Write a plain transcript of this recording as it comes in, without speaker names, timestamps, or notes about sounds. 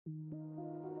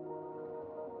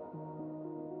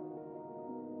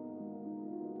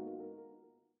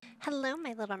Hello,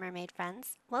 my little mermaid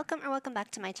friends. Welcome back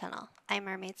to my channel. I'm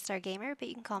Mermaid Star Gamer, but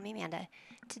you can call me Amanda.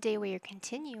 Today we are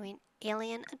continuing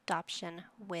Alien Adoption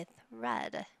with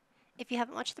Red. If you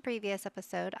haven't watched the previous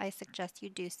episode, I suggest you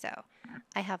do so.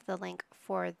 I have the link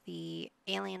for the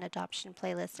Alien Adoption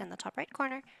playlist in the top right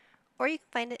corner, or you can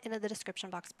find it in the description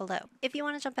box below. If you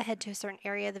want to jump ahead to a certain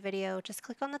area of the video, just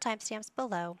click on the timestamps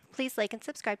below. Please like and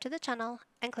subscribe to the channel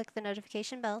and click the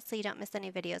notification bell so you don't miss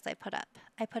any videos I put up.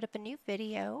 I put up a new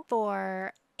video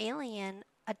for Alien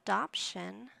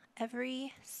Adoption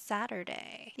every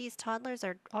Saturday. These toddlers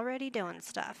are already doing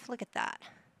stuff. Look at that.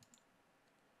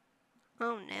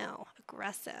 Oh no,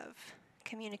 aggressive.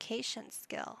 Communication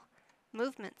skill,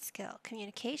 movement skill,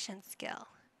 communication skill,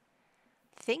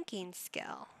 thinking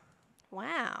skill.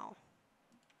 Wow.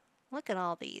 Look at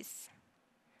all these.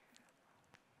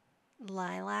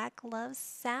 Lilac loves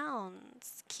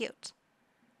sounds. Cute.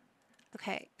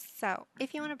 Okay, so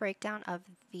if you want a breakdown of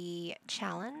the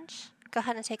challenge, go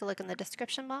ahead and take a look in the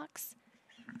description box.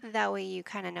 That way you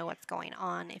kind of know what's going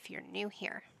on if you're new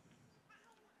here.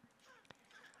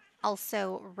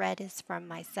 Also, red is from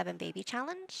my 7 Baby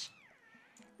Challenge.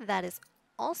 That is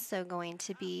also going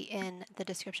to be in the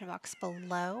description box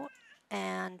below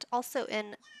and also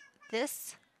in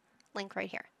this link right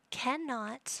here.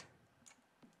 Cannot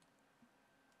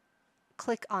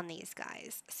click on these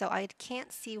guys, so I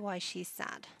can't see why she's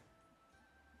sad.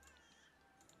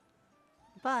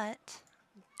 But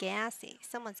gassy,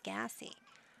 someone's gassy.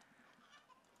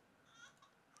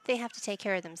 They have to take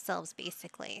care of themselves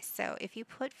basically. So if you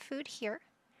put food here,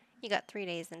 you got 3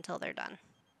 days until they're done.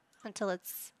 Until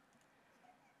it's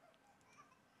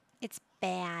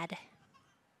bad.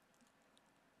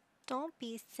 Don't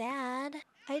be sad.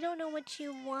 I don't know what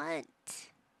you want.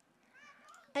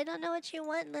 I don't know what you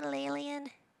want, little alien.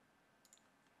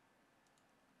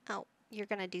 Oh, you're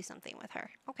gonna do something with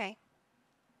her. Okay.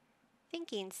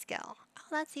 Thinking skill. Oh,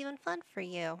 that's even fun for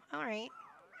you. Alright.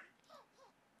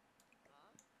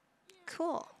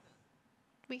 Cool.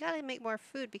 We gotta make more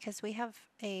food because we have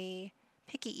a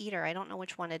picky eater. I don't know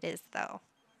which one it is though.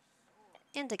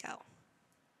 Indigo.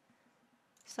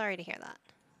 Sorry to hear that.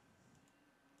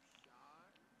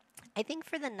 I think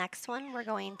for the next one we're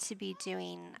going to be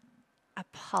doing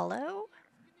Apollo.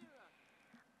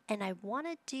 And I want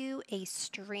to do a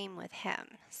stream with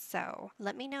him. So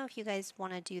let me know if you guys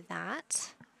want to do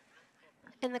that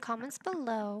in the comments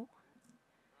below.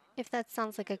 If that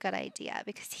sounds like a good idea.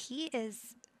 Because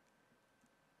he's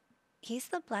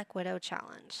the Black Widow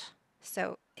challenge.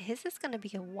 So his is going to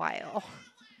be a while.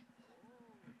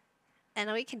 And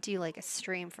we can do like a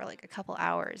stream for like a couple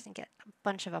hours and get a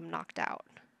bunch of them knocked out.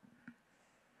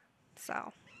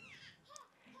 So,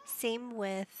 same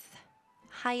with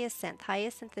Hyacinth.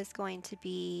 Hyacinth is going to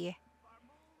be,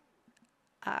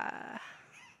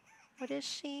 what is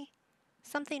she?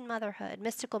 Something motherhood,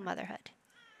 mystical motherhood.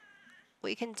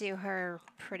 We can do her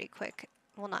pretty quick.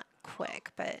 Well, not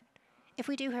quick, but if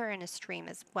we do her in a stream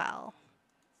as well.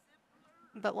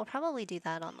 But we'll probably do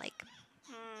that on like,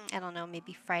 I don't know,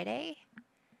 maybe Fridays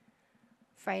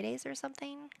or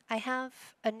something. I have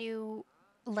a new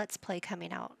Let's Play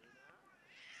coming out.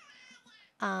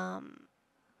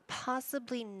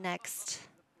 Possibly next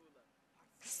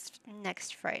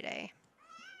Friday.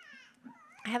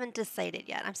 I haven't decided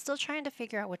yet. I'm still trying to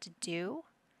figure out what to do.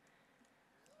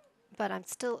 But I'm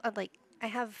still, I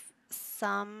have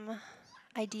some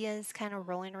ideas kind of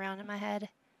rolling around in my head.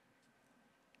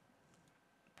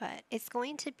 But it's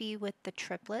going to be with the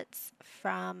triplets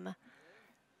from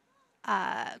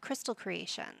Crystal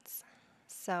Creations.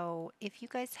 So if you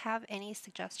guys have any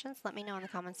suggestions, let me know in the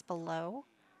comments below.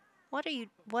 What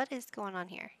is going on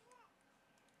here?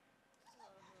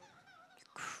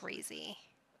 Crazy.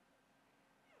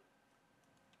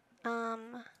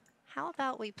 How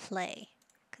about we play?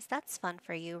 Because that's fun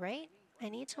for you, right? I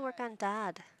need to work on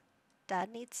Dad. Dad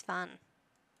needs fun.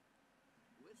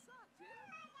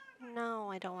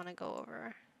 No, I don't want to go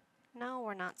over. No,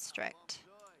 we're not strict.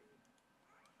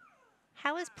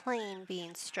 How is playing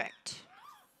being strict?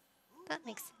 That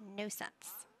makes no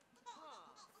sense.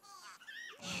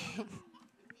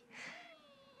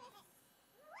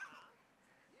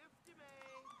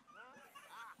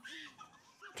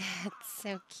 That's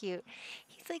so cute.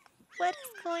 He's like, what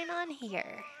is going on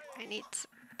here? I need to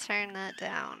turn that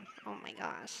down. Oh my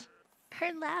gosh.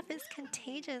 Her laugh is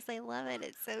contagious. I love it.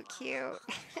 It's so cute.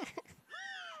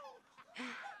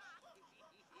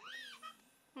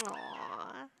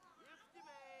 Aww.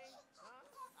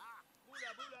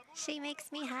 She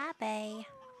makes me happy.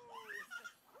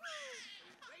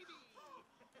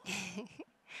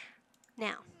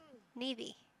 Now,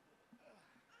 Navy.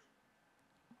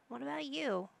 What about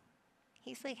you?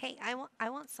 He's like, hey, I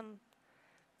want some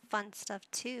fun stuff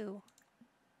too.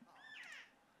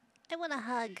 I want a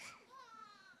hug.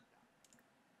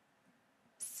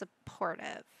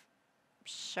 Supportive.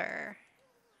 Sure.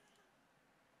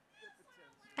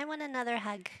 I want another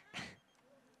hug.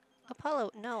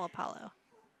 Apollo, no, Apollo.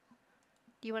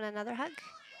 Do you want another hug?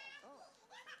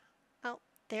 Oh,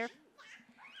 they're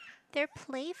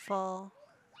playful.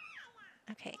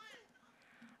 Okay.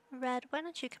 Red, why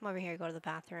don't you come over here and go to the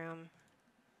bathroom?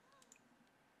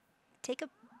 Take a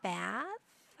bath?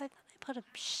 I thought I put a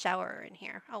shower in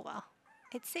here. Oh well.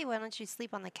 I'd say why don't you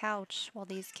sleep on the couch while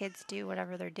these kids do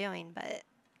whatever they're doing, but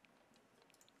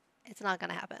it's not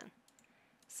gonna happen.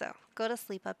 So, go to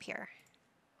sleep up here.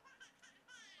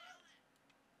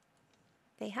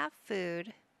 They have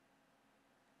food.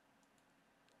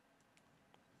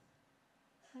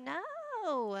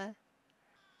 No!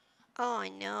 Oh,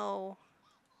 no.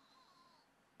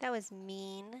 That was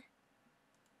mean.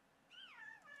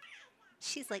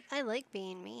 She's like, I like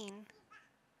being mean.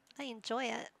 I enjoy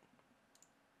it.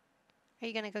 Are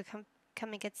you gonna go come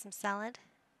and get some salad?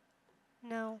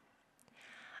 No.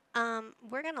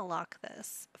 We're gonna lock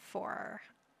this for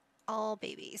all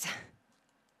babies.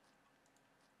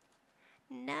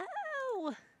 No!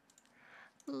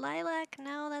 Lilac,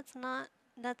 no, that's not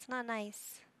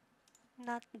nice.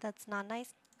 That's not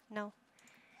nice. No.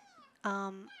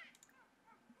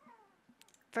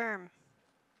 Firm.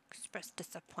 Express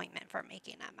disappointment for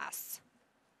making a mess.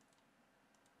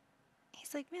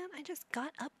 He's like, man, I just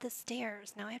got up the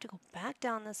stairs. Now I have to go back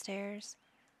down the stairs.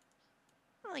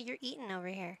 Oh, you're eating over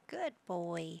here. Good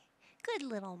boy. Good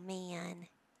little man.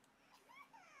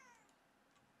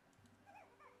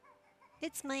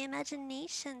 It's my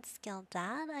imagination skill,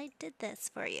 Dad. I did this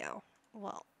for you.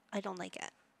 Well, I don't like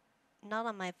it. Not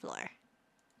on my floor.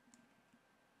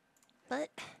 But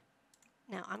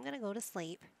now I'm gonna go to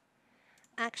sleep.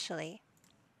 Actually,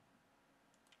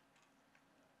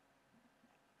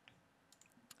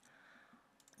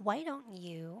 why don't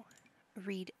you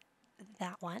read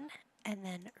that one and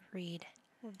then read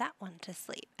that one to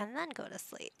sleep and then go to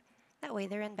sleep? That way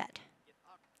they're in bed.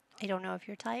 I don't know if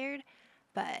you're tired,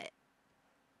 but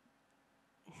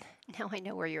now I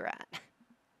know where you're at.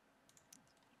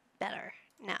 Better.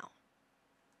 Now,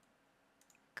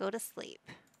 go to sleep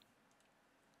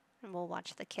and we'll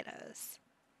watch the kiddos.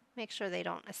 Make sure they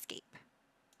don't escape.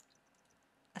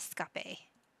 Escape.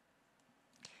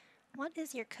 What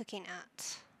is your cooking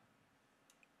at?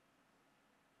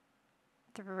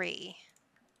 3.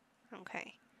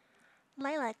 Okay.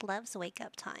 Lilac loves wake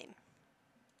up time.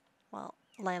 Well,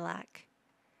 Lilac,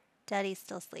 Daddy's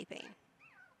still sleeping.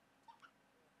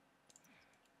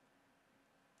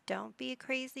 Don't be a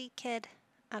crazy kid.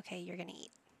 Okay, you're gonna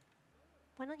eat.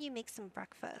 Why don't you make some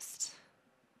breakfast?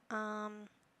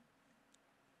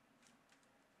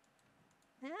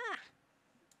 Meh.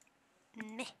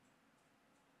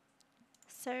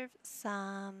 Serve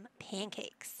some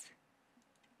pancakes.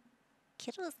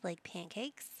 Kiddos like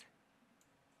pancakes.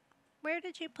 Where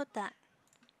did you put that?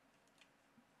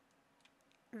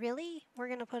 Really? We're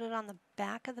gonna put it on the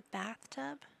back of the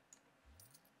bathtub?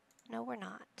 No, we're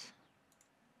not.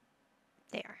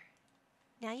 There.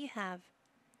 Now you have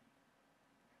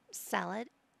salad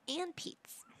and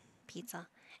pizza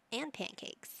and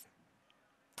pancakes.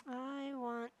 I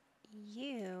want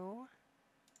you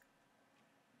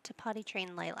to potty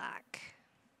train Lilac.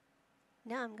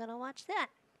 Now I'm gonna watch that.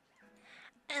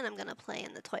 And I'm gonna play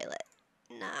in the toilet.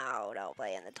 No, don't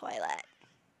play in the toilet.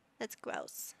 That's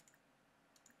gross.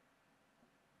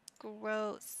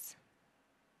 Gross.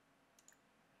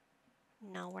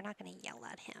 No, we're not gonna yell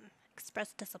at him.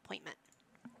 Express disappointment.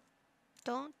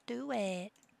 Don't do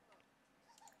it.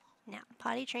 Now,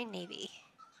 potty train Navy.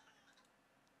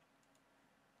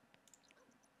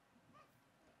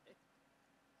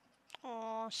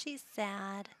 Oh, she's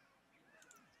sad.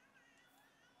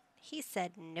 He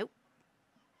said nope.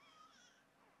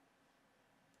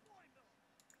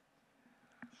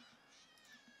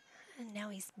 And now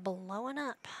he's blowing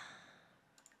up.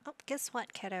 Oh, guess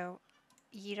what, kiddo?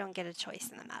 You don't get a choice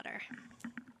in the matter.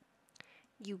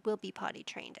 You will be potty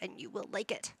trained and you will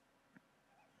like it.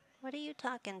 What are you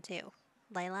talking to,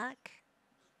 Lilac?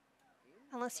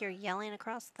 Unless you're yelling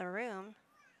across the room.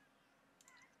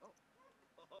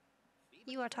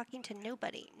 You are talking to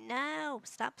nobody. No,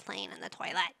 stop playing in the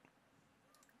toilet.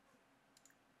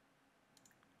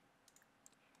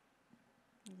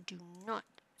 Do not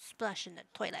splash in the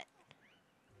toilet.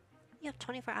 You have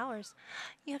 24 hours.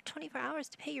 You have 24 hours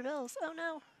to pay your bills. Oh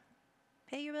no.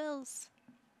 Pay your bills.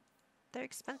 They're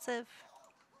expensive.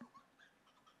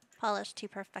 Polished to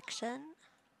perfection.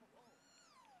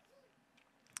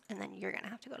 And then you're going to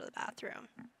have to go to the bathroom.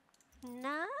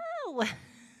 No!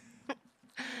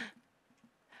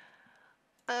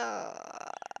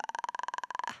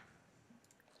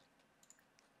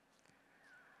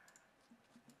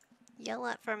 Yell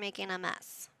at for making a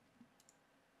mess.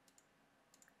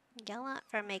 Yell at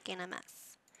for making a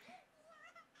mess.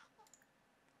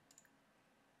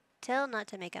 Tell not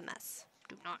to make a mess.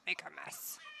 Do not make a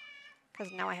mess.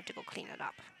 Because now I have to go clean it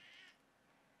up.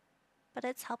 But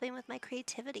it's helping with my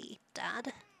creativity,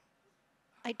 Dad.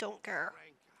 I don't care.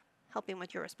 Helping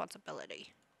with your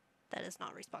responsibility. That is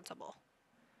not responsible.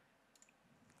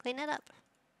 Clean it up.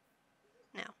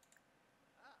 Now.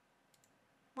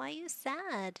 Why are you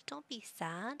sad? Don't be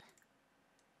sad.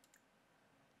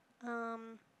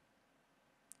 Hug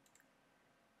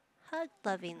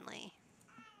lovingly.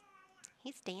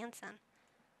 He's dancing.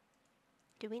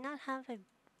 Do we not have a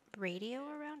radio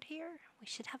around here? We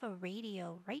should have a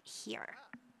radio right here.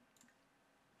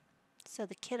 So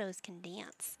the kiddos can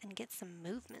dance and get some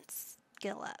movement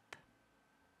skill up.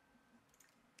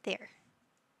 There.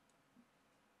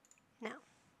 Now,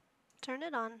 turn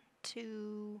it on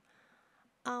to,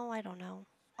 oh, I don't know,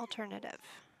 alternative.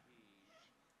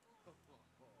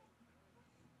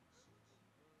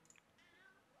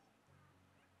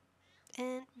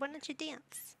 And why don't you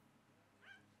dance?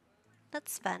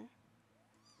 That's fun.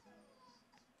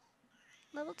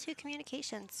 Level 2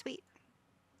 communication, sweet.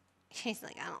 She's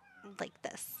like, I don't like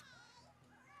this.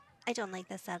 I don't like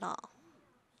this at all.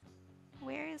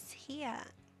 Where is he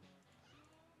at?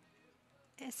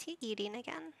 Is he eating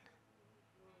again?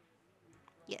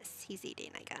 Yes, he's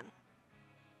eating again.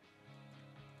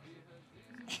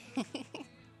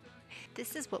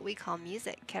 This is what we call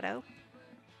music, kiddo.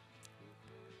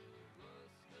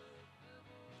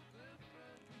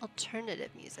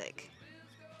 Alternative music.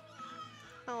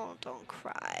 Oh, don't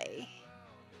cry.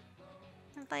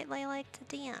 Invite Layla to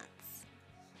dance.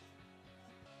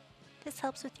 This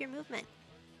helps with your movement.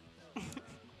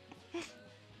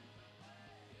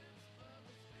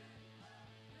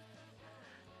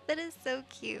 That is so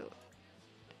cute.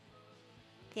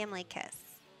 Family kiss.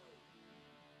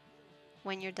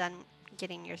 When you're done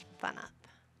getting your fun up.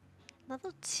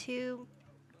 Level 2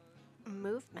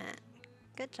 movement.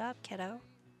 Good job, kiddo.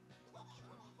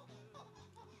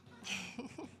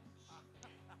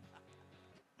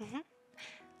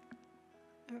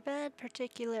 Red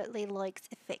particularly likes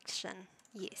affection.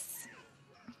 Yes.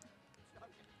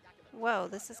 Whoa,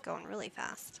 this is going really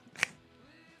fast.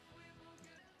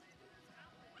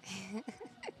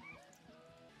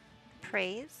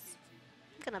 Praise.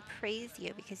 I'm gonna praise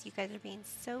you because you guys are being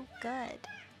so good.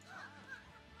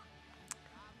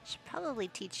 Should probably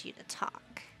teach you to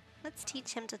talk. Let's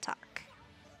teach him to talk.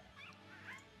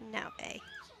 No, bae.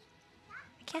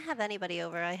 I can't have anybody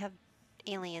over. I have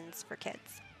aliens for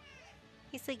kids.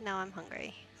 He's like, no, I'm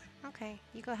hungry. Okay,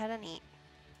 you go ahead and eat.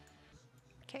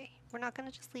 Okay, we're not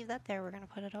gonna just leave that there. We're gonna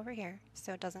put it over here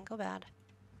so it doesn't go bad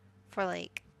for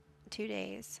like 2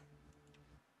 days.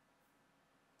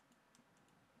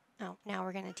 Oh, now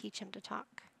we're gonna teach him to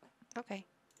talk. Okay.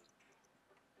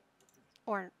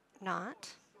 Or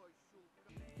not.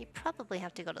 You probably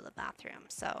have to go to the bathroom,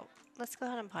 so let's go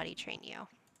ahead and potty train you.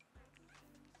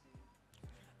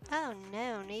 Oh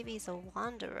no, Navy's a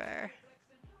wanderer.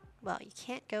 Well, you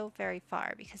can't go very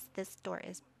far because this door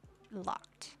is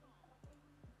locked.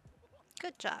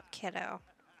 Good job, kiddo.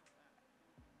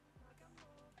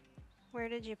 Where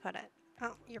did you put it?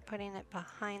 Oh, you're putting it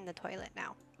behind the toilet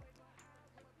now.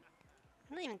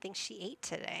 I don't even think she ate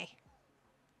today.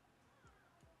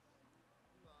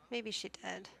 Maybe she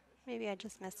did. Maybe I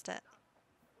just missed it.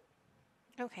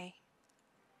 Okay.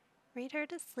 Read her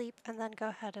to sleep and then go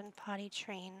ahead and potty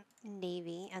train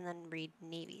Navy and then read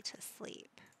Navy to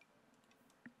sleep.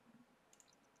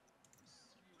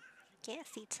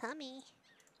 Gassy tummy.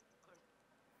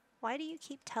 Why do you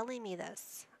keep telling me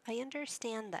this? I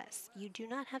understand this. You do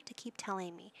not have to keep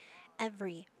telling me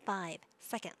every 5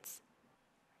 seconds.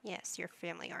 Yes, you're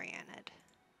family oriented.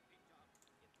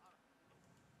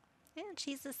 And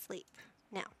she's asleep.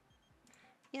 Now.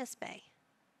 Yes, bae.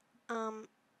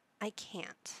 I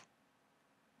can't.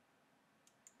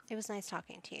 It was nice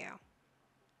talking to you.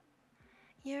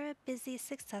 You're a busy,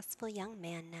 successful young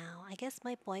man now. I guess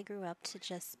my boy grew up to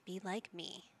just be like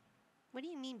me. What do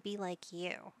you mean, be like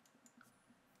you?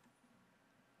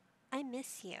 I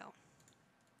miss you.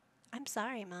 I'm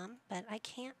sorry, Mom, but I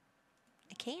can't.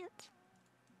 I can't.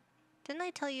 Didn't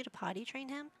I tell you to potty train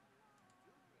him?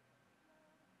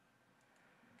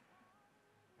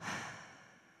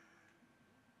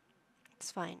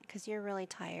 It's fine, because you're really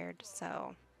tired,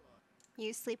 so...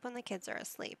 You sleep when the kids are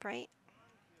asleep, right?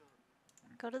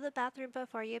 Go to the bathroom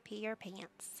before you pee your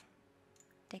pants.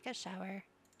 Take a shower.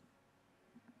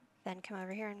 Then come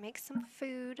over here and make some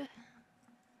food.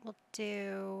 We'll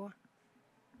do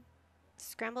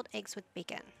scrambled eggs with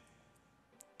bacon.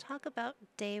 Talk about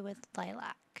day with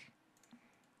Lilac.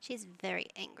 She's very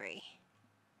angry.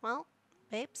 Well,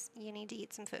 babes, you need to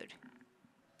eat some food.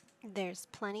 There's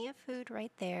plenty of food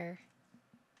right there.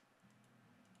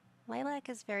 Lilac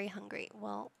is very hungry.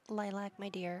 Well, Lilac, my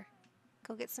dear,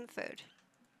 go get some food.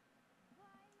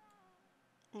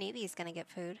 Navy's gonna get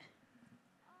food.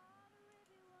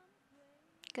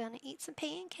 Gonna eat some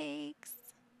pancakes.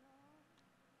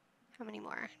 How many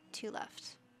more? 2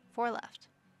 left. 4 left.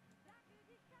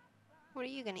 What are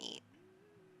you gonna eat?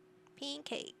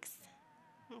 Pancakes.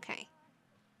 Okay.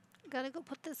 Gotta go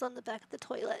put this on the back of the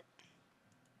toilet.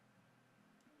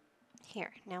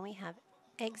 Here, now we have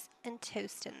eggs and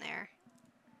toast in there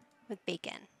with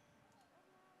bacon.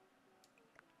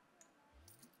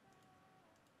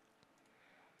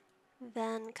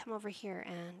 Then come over here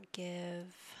and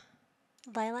give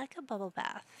Lilac a bubble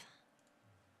bath.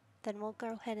 Then we'll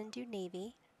go ahead and do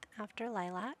Navy after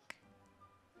Lilac.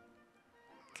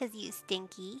 'Cause you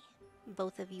stinky.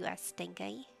 Both of you are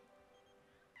stinky.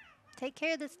 Take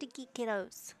care of the stinky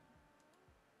kiddos.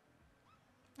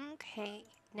 Okay,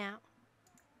 now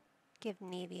give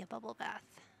Navy a bubble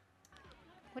bath.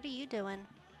 What are you doing?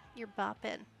 You're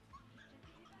bopping.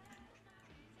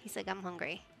 He's like, I'm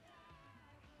hungry.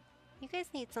 You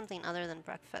guys need something other than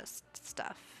breakfast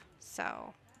stuff.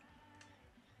 So,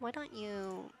 why don't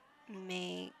you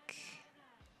make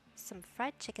some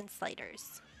fried chicken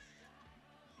sliders?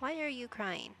 Why are you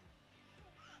crying?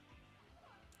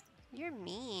 You're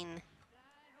mean.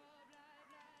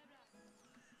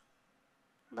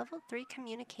 Level 3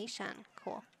 communication.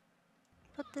 Cool.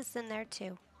 Put this in there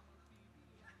too.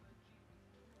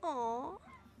 Aww.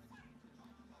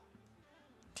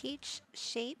 Teach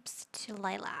shapes to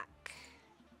Lilac.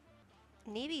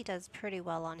 Navy does pretty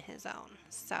well on his own,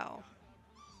 so...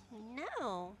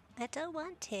 No, I don't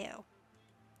want to.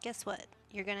 Guess what?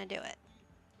 You're gonna do it.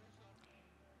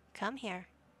 Come here.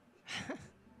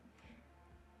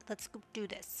 Let's go do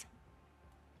this.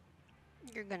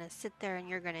 You're gonna sit there and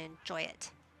you're gonna enjoy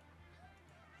it.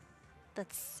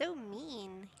 That's so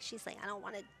mean. She's like, I don't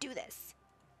want to do this.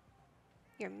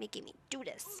 You're making me do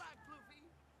this.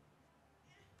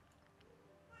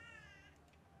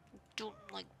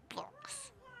 Don't like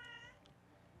blocks.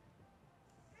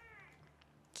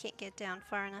 Can't get down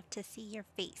far enough to see your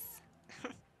face.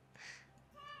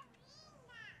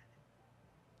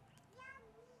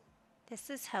 This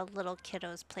is how little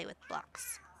kiddos play with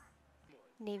blocks.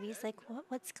 Navy's like,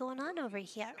 what's going on over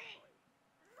here?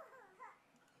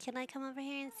 Can I come over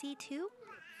here and see too?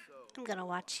 I'm gonna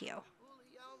watch you.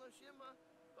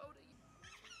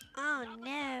 Oh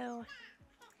no!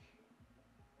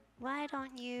 Why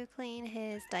don't you clean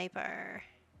his diaper?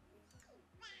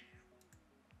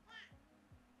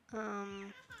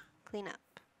 Clean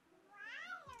up.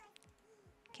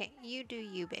 Okay, you do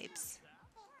you, babes.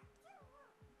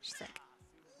 She's like,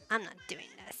 I'm not doing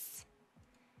this.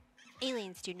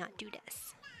 Aliens do not do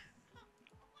this.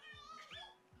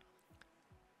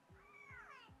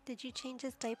 Did you change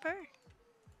his diaper?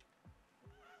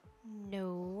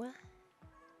 No.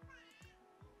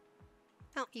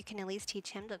 Oh, you can at least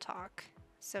teach him to talk.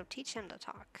 So teach him to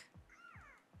talk.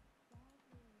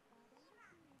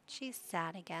 She's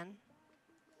sad again.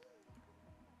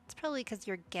 It's probably because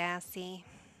you're gassy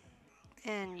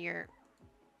and you're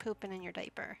pooping in your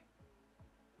diaper.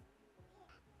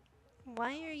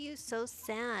 Why are you so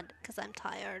sad? Because I'm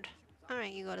tired.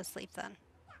 Alright, you go to sleep then.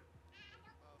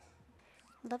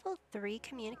 Level 3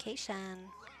 communication.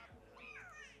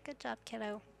 Good job,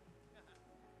 kiddo.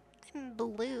 I'm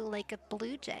blue like a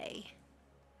blue jay.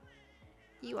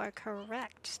 You are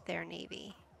correct there,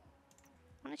 Navy.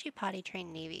 Why don't you potty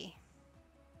train Navy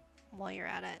while you're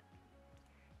at it?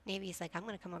 Navy's like, I'm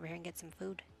gonna come over here and get some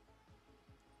food.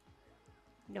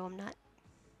 No, I'm not.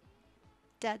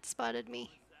 Dad spotted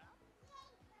me.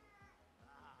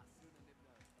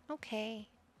 Okay,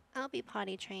 I'll be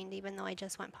potty trained even though I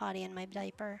just went potty in my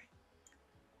diaper.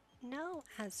 No,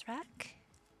 Azrak.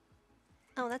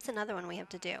 Oh, that's another one we have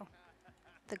to do.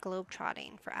 The globe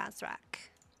trotting for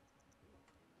Azrak.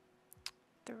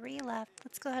 3 left.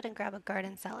 Let's go ahead and grab a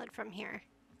garden salad from here.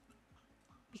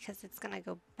 Because it's gonna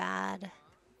go bad.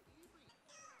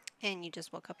 And you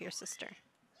just woke up your sister.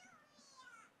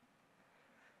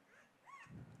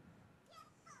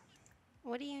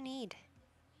 What do you need?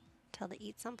 Tell to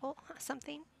eat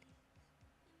something?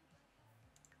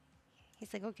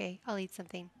 He's like, okay, I'll eat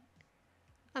something.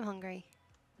 I'm hungry.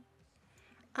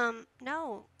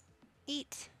 No.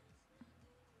 Eat.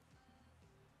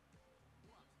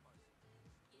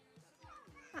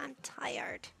 I'm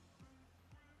tired.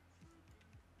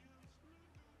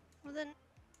 Well then,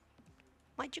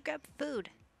 why'd you grab food?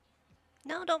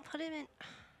 No, don't put him in.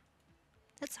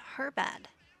 That's her bed.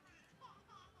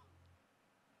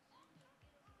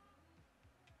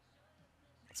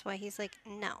 That's why he's like,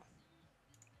 no.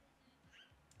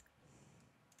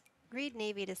 Read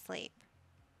Navy to sleep.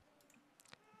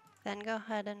 Then go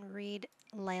ahead and read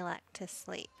Lilac to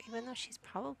sleep, even though she's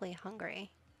probably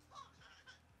hungry.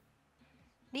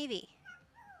 Navy.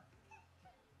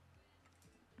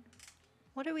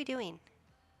 What are we doing?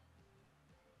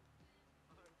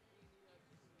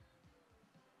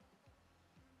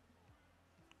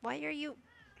 Why are you...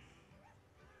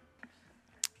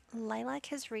 Lilac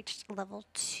has reached level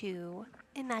 2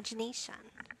 imagination.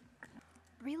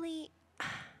 Really?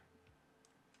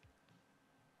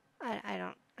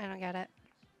 I don't get it.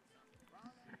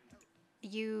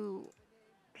 You...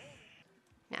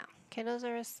 Now, kiddos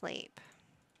are asleep.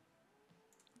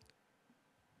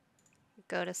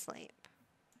 Go to sleep.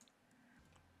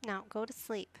 Now, go to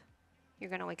sleep. You're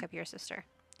gonna wake up your sister.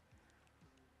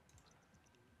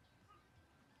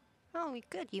 Oh,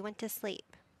 good. You went to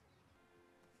sleep.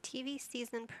 TV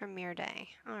season premiere day.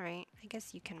 Alright, I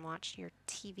guess you can watch your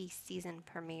TV season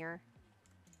premiere.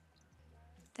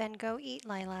 Then go eat,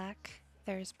 Lilac.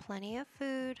 There's plenty of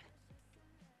food.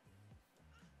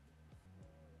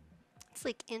 It's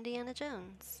like Indiana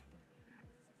Jones.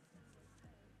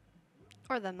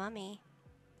 Or the Mummy.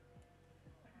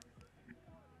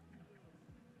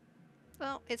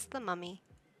 Well, it's the Mummy.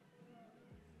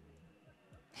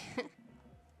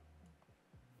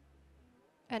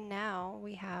 And now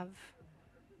we have...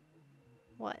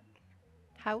 what?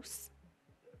 House?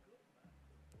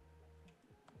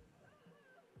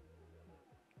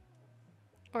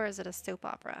 Or is it a soap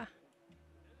opera?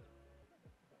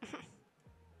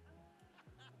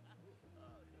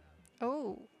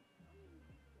 Oh.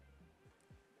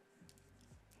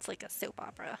 It's like a soap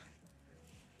opera.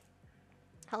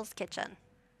 Hell's Kitchen.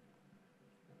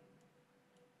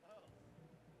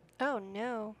 Oh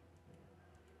no.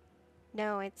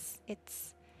 No, it's...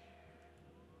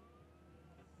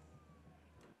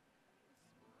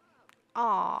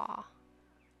 Aw.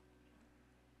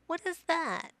 What is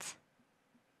that?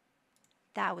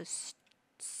 That was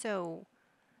so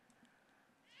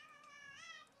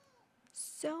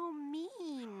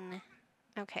mean.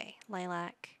 Okay,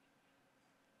 Lilac.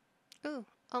 Ooh,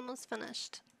 almost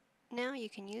finished. Now you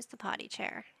can use the potty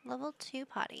chair. Level 2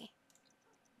 potty.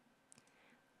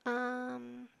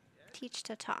 Teach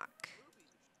to talk.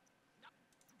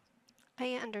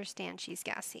 I understand she's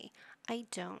gassy. I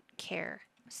don't care.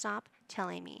 Stop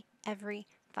telling me every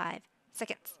 5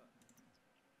 seconds.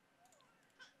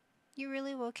 You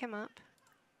really woke him up?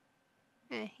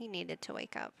 He needed to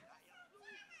wake up.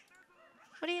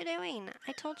 What are you doing?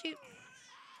 I told you...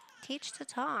 Teach to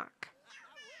talk.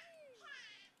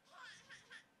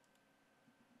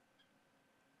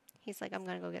 He's like, I'm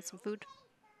gonna go get some food.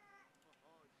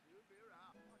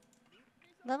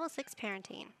 Level 6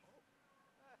 parenting.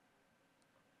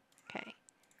 Okay.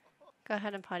 Go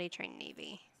ahead and potty train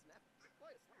Navy.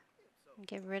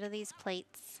 Get rid of these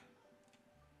plates.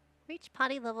 Reach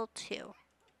potty level 2.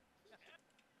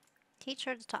 Teach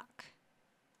her to talk.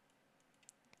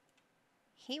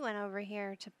 He went over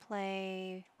here to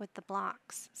play with the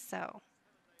blocks, so.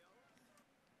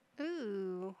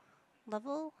 Ooh.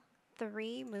 Level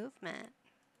 3 movement.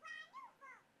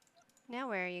 Now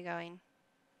where are you going?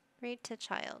 Read to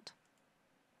child.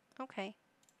 Okay.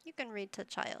 You can read to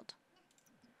child.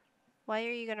 Why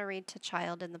are you going to read to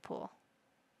child in the pool?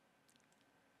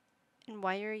 And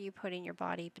why are you putting your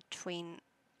body between...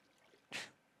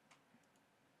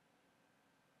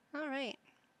 Alright.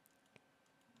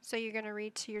 So you're going to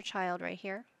read to your child right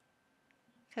here?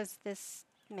 Because this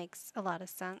makes a lot of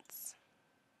sense.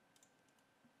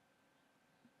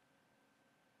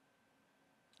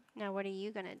 Now what are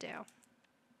you going to do?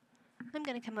 I'm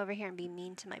going to come over here and be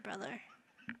mean to my brother.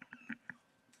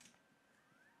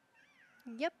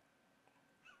 Yep.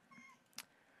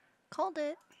 Called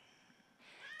it.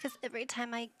 Because every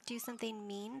time I do something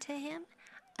mean to him,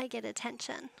 I get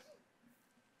attention.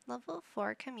 Level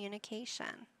 4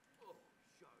 communication.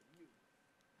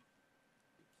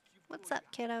 What's up,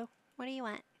 kiddo? What do you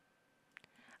want?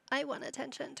 I want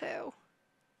attention too.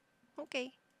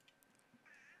 Okay.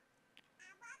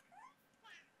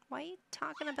 Why are you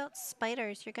talking about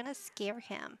spiders? You're gonna scare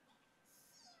him.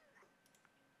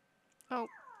 Oh.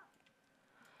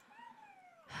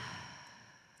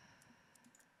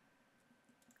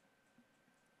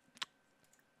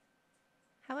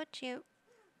 How about you?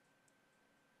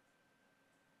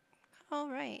 All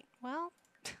right. Well,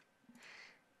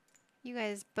 You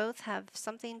guys both have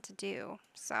something to do,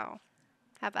 so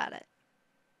how about it?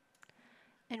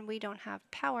 And we don't have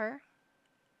power,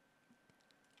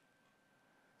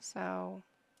 so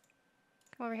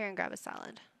come over here and grab a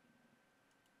salad.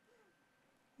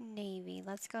 Navy,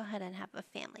 let's go ahead and have a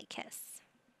family kiss.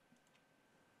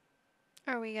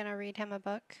 Are we gonna read him a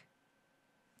book?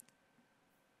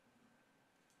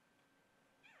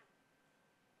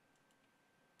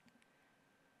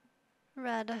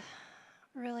 Red,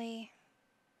 really?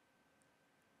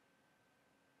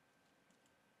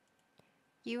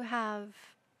 You have...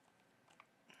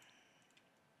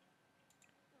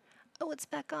 Oh, it's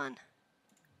back on.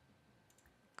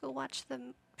 Go watch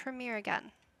the premiere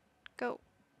again. Go.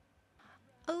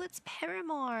 Oh, it's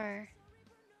Paramore.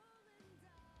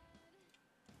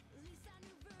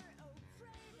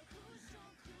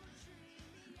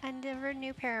 I never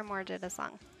knew Paramore did a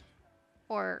song.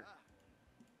 Or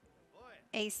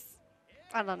Ace.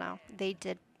 I don't know. They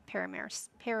did Paramore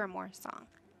song.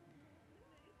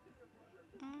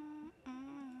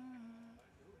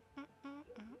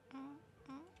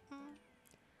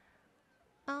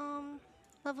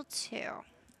 Level 2.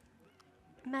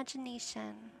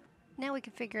 Imagination. Now we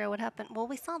can figure out what happened. Well,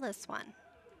 we saw this one.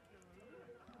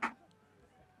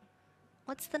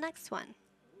 What's the next one?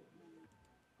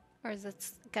 Or is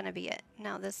this gonna be it?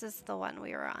 No, this is the one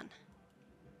we were on.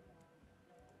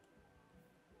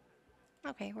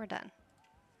 Okay, we're done.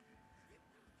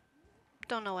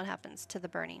 Don't know what happens to the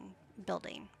burning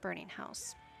building, burning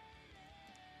house.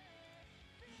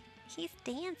 He's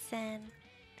dancing.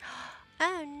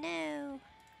 Oh no.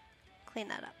 Clean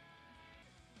that up.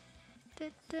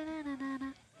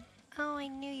 Oh, I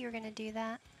knew you were gonna do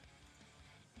that.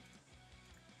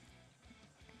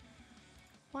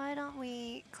 Why don't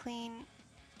we clean...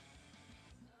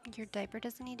 Your diaper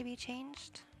doesn't need to be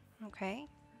changed? Okay.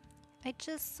 I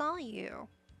just saw you.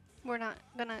 We're not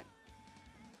gonna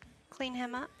clean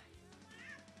him up?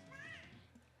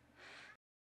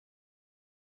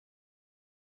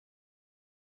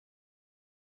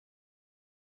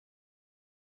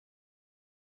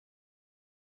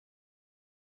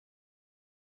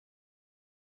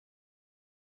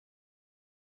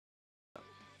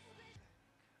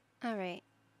 Alright.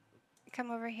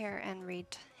 Come over here and read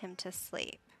him to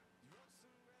sleep.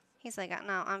 He's like,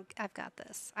 no, I've got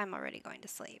this. I'm already going to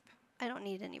sleep. I don't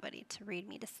need anybody to read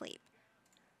me to sleep.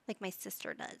 Like my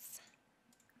sister does.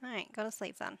 Alright, go to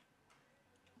sleep then.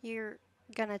 You're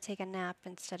gonna take a nap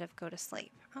instead of go to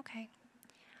sleep. Okay.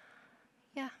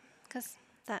 Yeah, because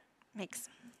that makes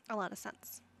a lot of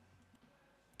sense.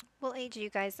 We'll age you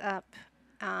guys up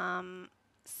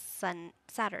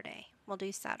Saturday. We'll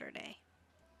do Saturday.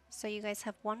 So you guys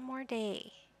have one more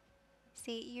day.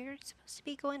 See, you're supposed to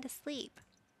be going to sleep.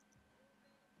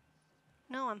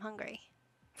 No, I'm hungry.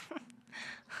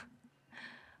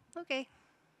 Okay.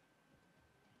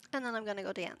 And then I'm gonna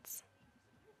go dance.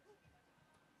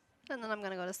 And then I'm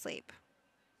gonna go to sleep.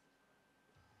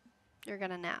 You're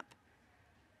gonna nap.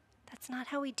 That's not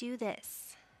how we do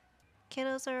this.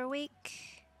 Kiddos are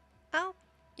awake. Oh,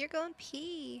 you're going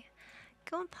pee.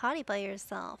 Go and potty by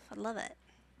yourself. I love it.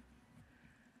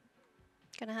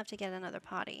 Gonna have to get another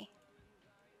potty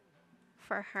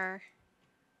for her.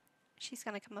 She's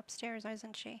gonna come upstairs,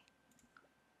 isn't she?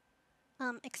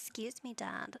 Excuse me,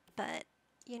 Dad, but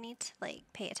you need to, like,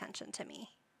 pay attention to me.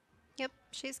 Yep,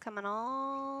 she's coming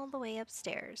all the way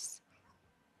upstairs.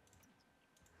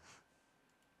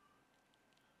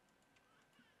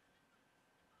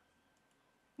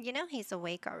 You know he's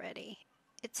awake already.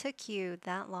 It took you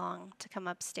that long to come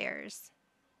upstairs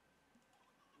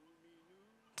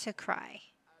to cry.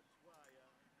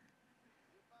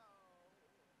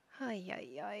 Ay,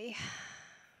 ay, ay.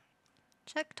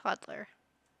 Check toddler.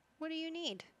 What do you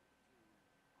need?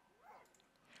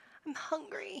 I'm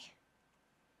hungry.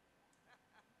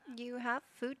 You have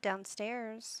food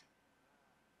downstairs.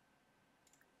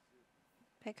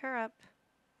 Pick her up.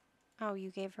 Oh, you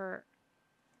gave her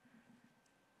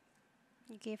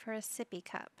a sippy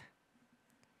cup.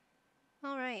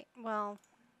 All right, well,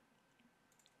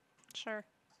 sure.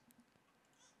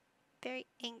 Very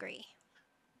angry.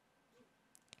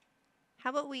 How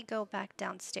about we go back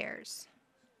downstairs?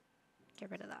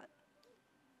 Get rid of that.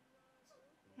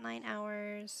 9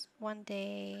 hours, 1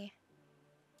 day,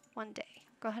 1 day.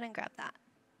 Go ahead and grab that.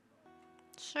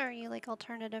 Sure, you like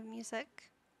alternative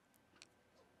music?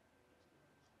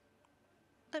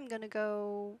 I'm gonna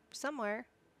go somewhere.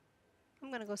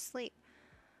 I'm gonna go sleep.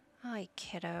 Ay,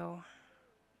 kiddo.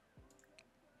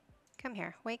 Come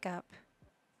here, wake up.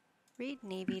 Read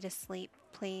Navy to sleep,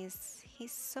 please.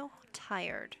 He's so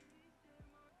tired.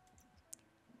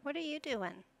 What are you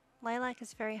doing? Lilac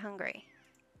is very hungry.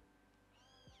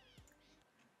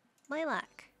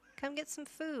 Lilac, come get some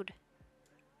food.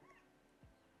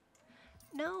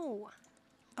 No.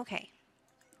 Okay.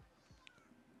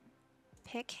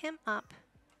 Pick him up.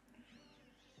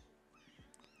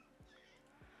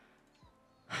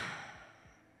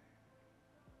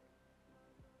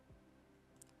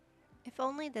 If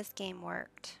only this game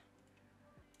worked.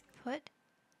 Put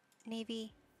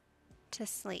Navy to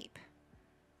sleep.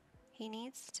 He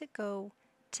needs to go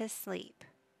to sleep.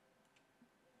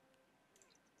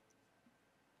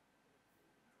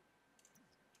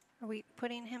 Are we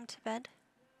putting him to bed?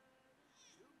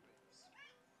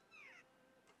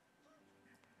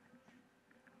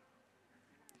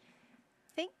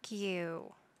 Thank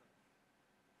you.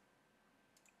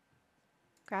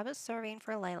 Grab a serving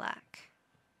for Lilac.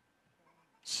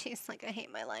 She's like, I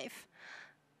hate my life.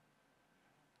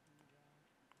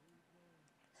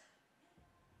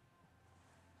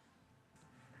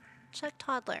 Check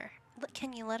Toddler.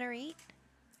 Can you let her eat?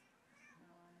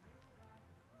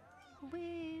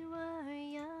 We were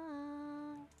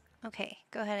young. Okay,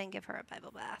 go ahead and give her a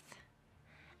Bible bath.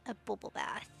 A bubble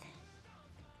bath.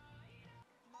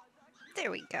 There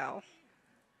we go.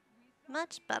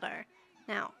 Much better.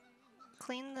 Now,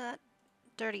 clean the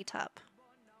dirty tub.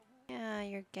 Yeah,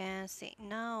 you're gassy.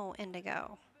 No,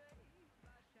 Indigo.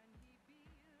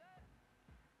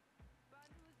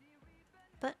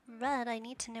 But Red, I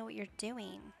need to know what you're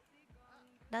doing.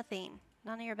 Nothing.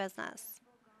 None of your business.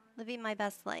 Living my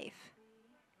best life.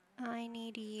 I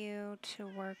need you to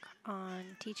work on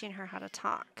teaching her how to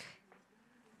talk.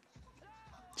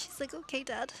 She's like, okay,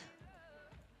 Dad.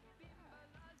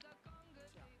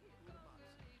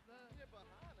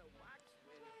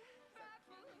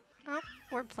 Oh,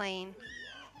 we're playing.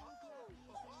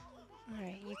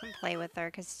 Alright, you can play with her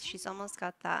because she's almost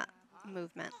got that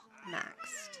movement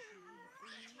maxed.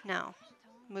 No,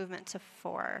 movement to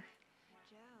 4.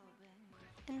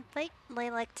 Invite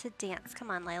Lilac to dance. Come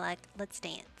on, Lilac, let's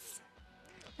dance.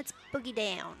 Let's boogie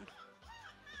down.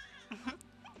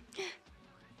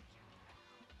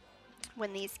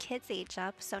 When these kids age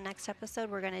up, so next episode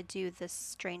we're going to do the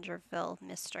Strangerville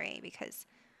mystery because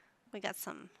we got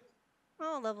some...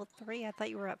 Oh, level 3. I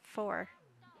thought you were up 4.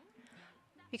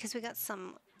 Because we got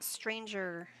some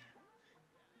stranger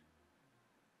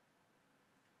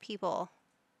people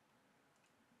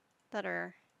that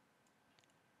are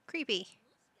creepy.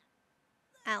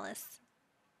 Alice.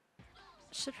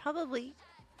 Should probably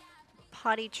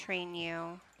potty train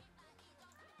you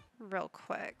real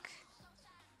quick.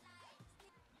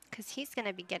 Because he's going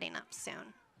to be getting up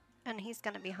soon. And he's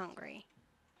going to be hungry.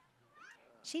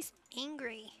 She's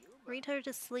angry. Read her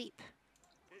to sleep.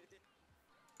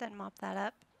 Then mop that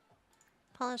up.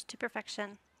 Polish to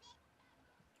perfection.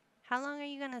 How long are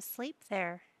you going to sleep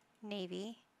there,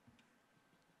 Navy?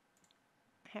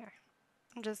 Here.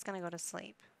 I'm just going to go to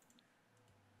sleep.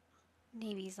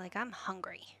 Navy's like, I'm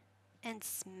hungry. And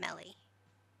smelly.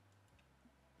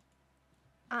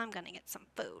 I'm going to get some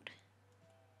food.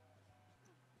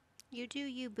 You do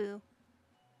you, boo.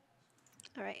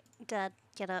 Alright, Dad,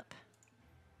 get up.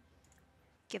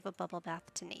 Give a bubble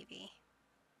bath to Navy.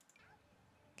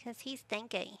 'Cause he's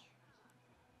stinky.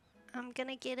 I'm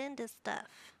gonna get into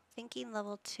stuff. Thinking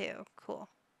level 2. Cool.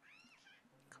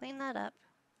 Clean that up,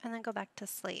 and then go back to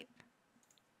sleep.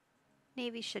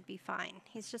 Navy should be fine.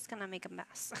 He's just gonna make a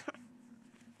mess.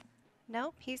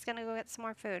 Nope, he's gonna go get some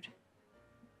more food.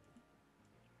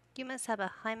 You must have a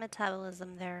high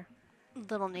metabolism there,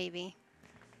 little Navy.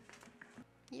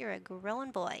 You're a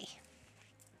growing boy.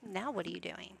 Now what are you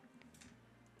doing?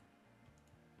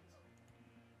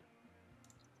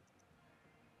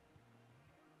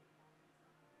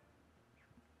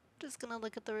 Just gonna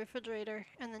look at the refrigerator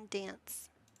and then dance.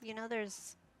 You know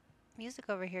there's music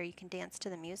over here. You can dance to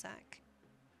the music.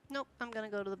 Nope, I'm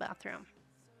gonna go to the bathroom.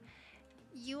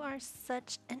 You are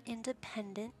such an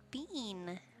independent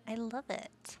being. I love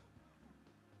it.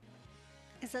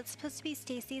 Is that supposed to be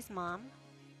Stacy's mom?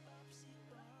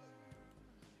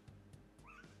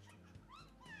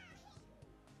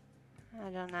 I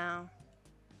don't know.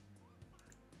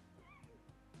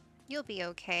 You'll be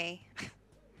okay.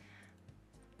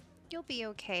 You'll be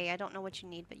okay. I don't know what you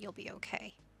need, but you'll be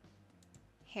okay.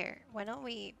 Here, why don't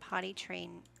we potty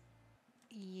train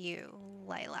you,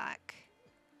 Lilac?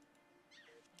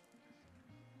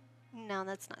 No,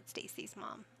 that's not Stacy's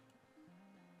mom.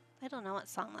 I don't know what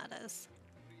song that is.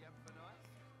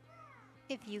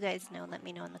 If you guys know, let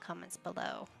me know in the comments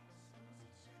below.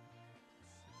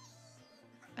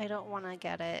 I don't want to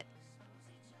get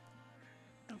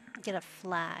a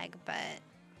flag, but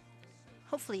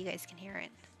hopefully you guys can hear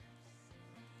it.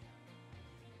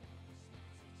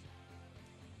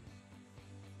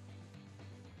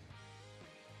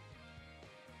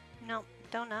 No,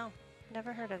 don't know.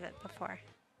 Never heard of it before.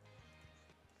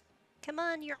 Come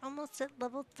on, you're almost at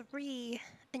level 3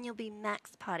 and you'll be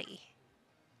max potty.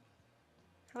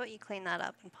 How about you clean that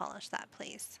up and polish that,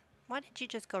 please? Why did you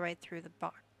just go right through the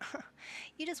bar?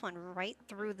 You just went right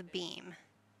through the beam.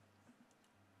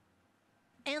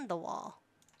 And the wall.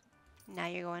 Now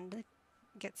you're going to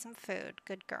get some food.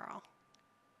 Good girl.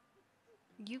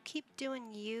 You keep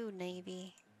doing you,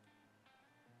 Navy.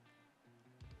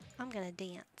 I'm gonna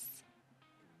dance.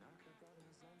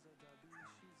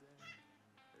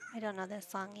 I don't know this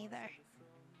song either.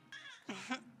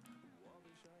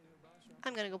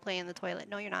 I'm gonna go play in the toilet.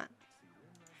 No, you're not.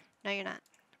 No, you're not.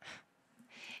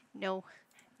 No.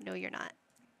 No, you're not.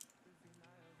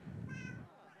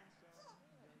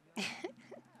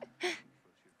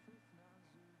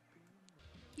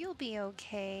 You'll be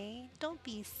okay. Don't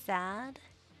be sad.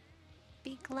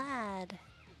 Be glad.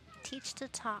 Teach to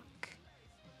talk.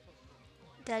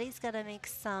 Daddy's gotta make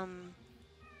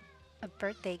a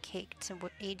birthday cake to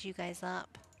age you guys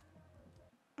up.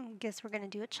 Guess we're gonna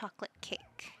do a chocolate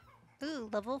cake. Ooh,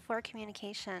 level 4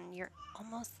 communication. You're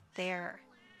almost there.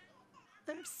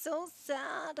 I'm so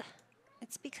sad.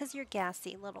 It's because you're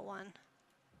gassy, little one.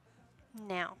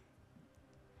 Now,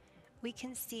 we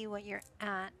can see what you're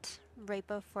at right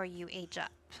before you age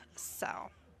up.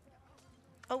 So,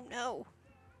 oh no.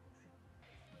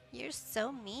 You're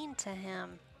so mean to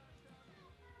him.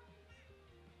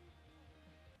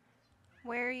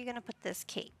 Where are you gonna put this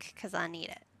cake? Because I need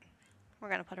it. We're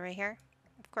gonna put it right here?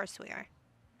 Of course we are.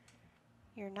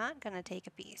 You're not gonna take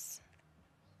a piece.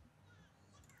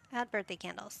 Add birthday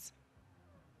candles.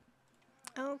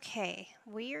 Okay,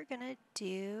 we are gonna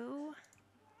do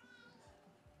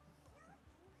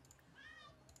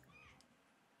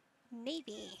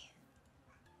Navy.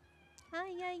 Ah,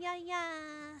 yeah, yeah,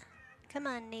 yeah. Come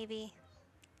on, Navy.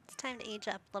 It's time to age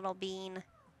up, little bean.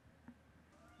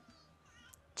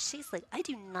 She's like, I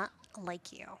do not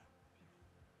like you.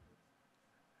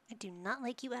 I do not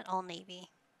like you at all, Navy.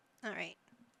 Alright.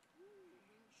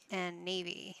 And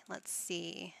Navy, let's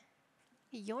see.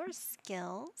 Your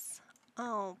skills.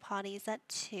 Oh, potty's at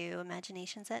 2,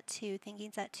 imagination's at 2,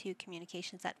 thinking's at 2,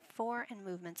 communication's at 4, and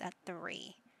movement's at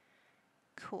 3.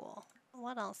 Cool.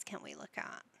 What else can we look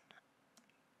at?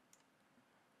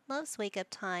 Loves wake up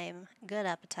time, good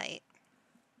appetite.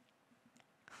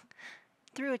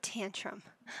 Threw a tantrum.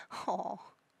 Oh.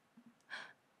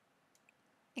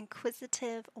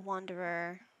 Inquisitive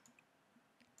wanderer.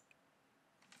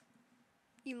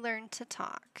 You learn to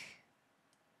talk.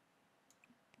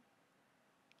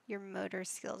 Your motor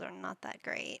skills are not that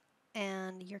great.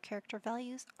 And your character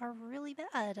values are really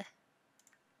bad.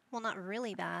 Well, not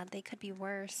really bad. They could be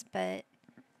worse, but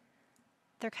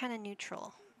they're kind of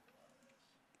neutral.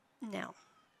 Now.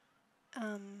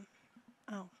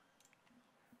 Oh.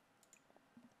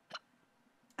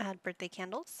 Add birthday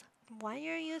candles. Why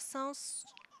are you so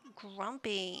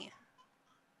grumpy?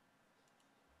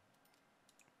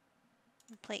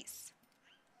 Place.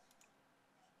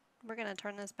 We're gonna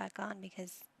turn this back on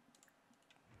because...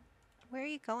 Where are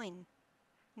you going,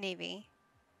 Navy?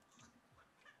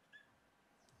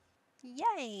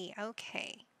 Yay!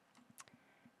 Okay.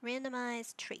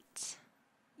 Randomized trait.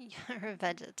 You're a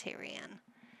vegetarian.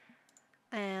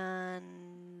 And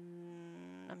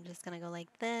I'm just gonna go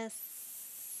like this.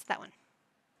 That one.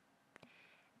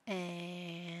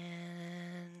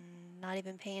 And not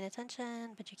even paying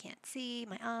attention, but you can't see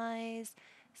my eyes.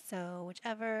 So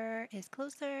whichever is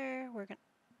closer, we're gonna...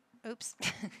 Oops.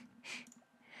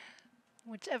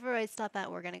 Whichever I stop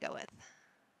at, we're gonna go with.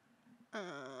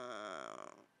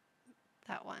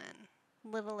 That one.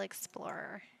 Little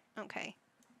Explorer. Okay.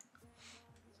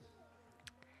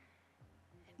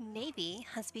 Navy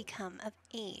has become of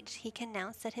age. He can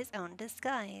now set his own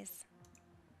disguise.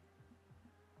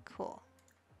 Cool.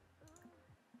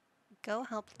 Go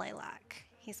help Lilac.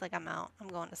 He's like, I'm out. I'm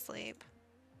going to sleep.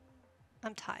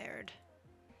 I'm tired.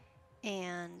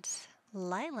 And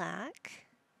Lilac.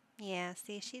 Yeah,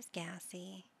 see, she's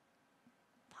gassy.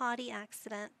 Potty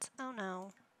accident. Oh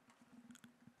no.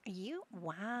 You?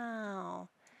 Wow.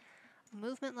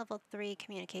 Movement level 3,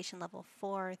 communication level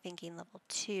 4, thinking level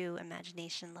 2,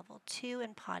 imagination level 2,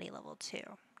 and potty level 2.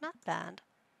 Not bad.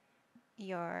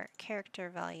 Your character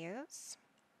values.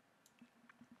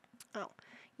 Oh,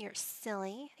 you're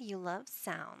silly. You love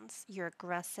sounds. You're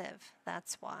aggressive.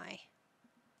 That's why.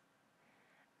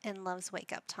 And loves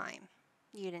wake up time.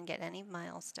 You didn't get any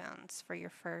milestones for your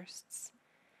firsts.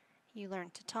 You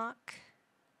learned to talk.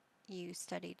 You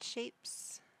studied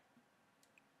shapes.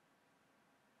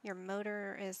 Your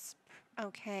motor is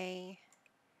okay.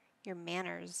 Your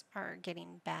manners are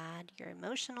getting bad, your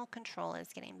emotional control is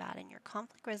getting bad, and your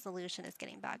conflict resolution is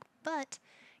getting bad. But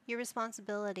your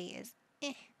responsibility is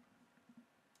eh.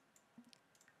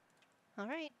 All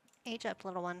right, age up,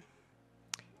 little one.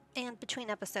 And between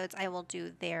episodes, I will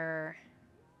do their,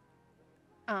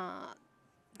 I'll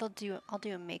do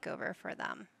a makeover for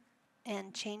them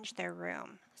and change their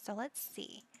room. So let's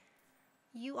see.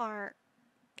 You are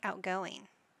outgoing.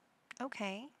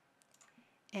 Okay.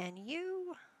 And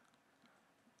you,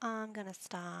 I'm gonna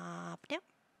stop. Nope.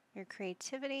 Your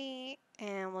creativity,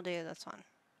 and we'll do this one.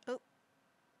 Oh,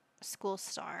 school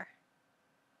star.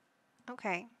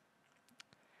 Okay.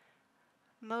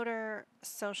 Motor,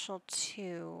 social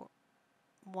 2,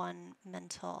 1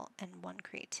 mental, and 1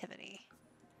 creativity.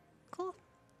 Cool.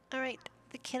 All right.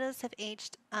 The kiddos have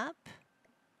aged up.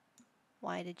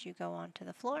 Why did you go onto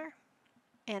the floor?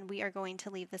 And we are going to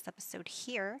leave this episode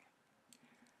here.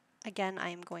 Again, I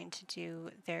am going to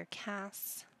do their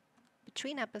casts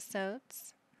between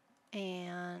episodes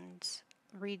and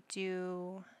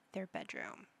redo their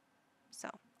bedroom. So,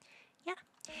 yeah.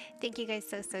 Thank you guys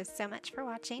so much for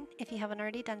watching. If you haven't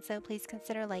already done so, please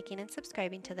consider liking and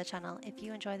subscribing to the channel if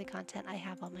you enjoy the content I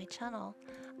have on my channel.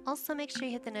 Also, make sure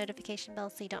you hit the notification bell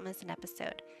so you don't miss an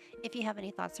episode. If you have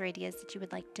any thoughts or ideas that you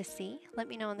would like to see, let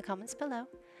me know in the comments below.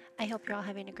 I hope you're all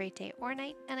having a great day or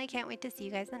night, and I can't wait to see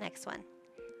you guys in the next one.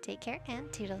 Take care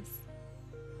and toodles.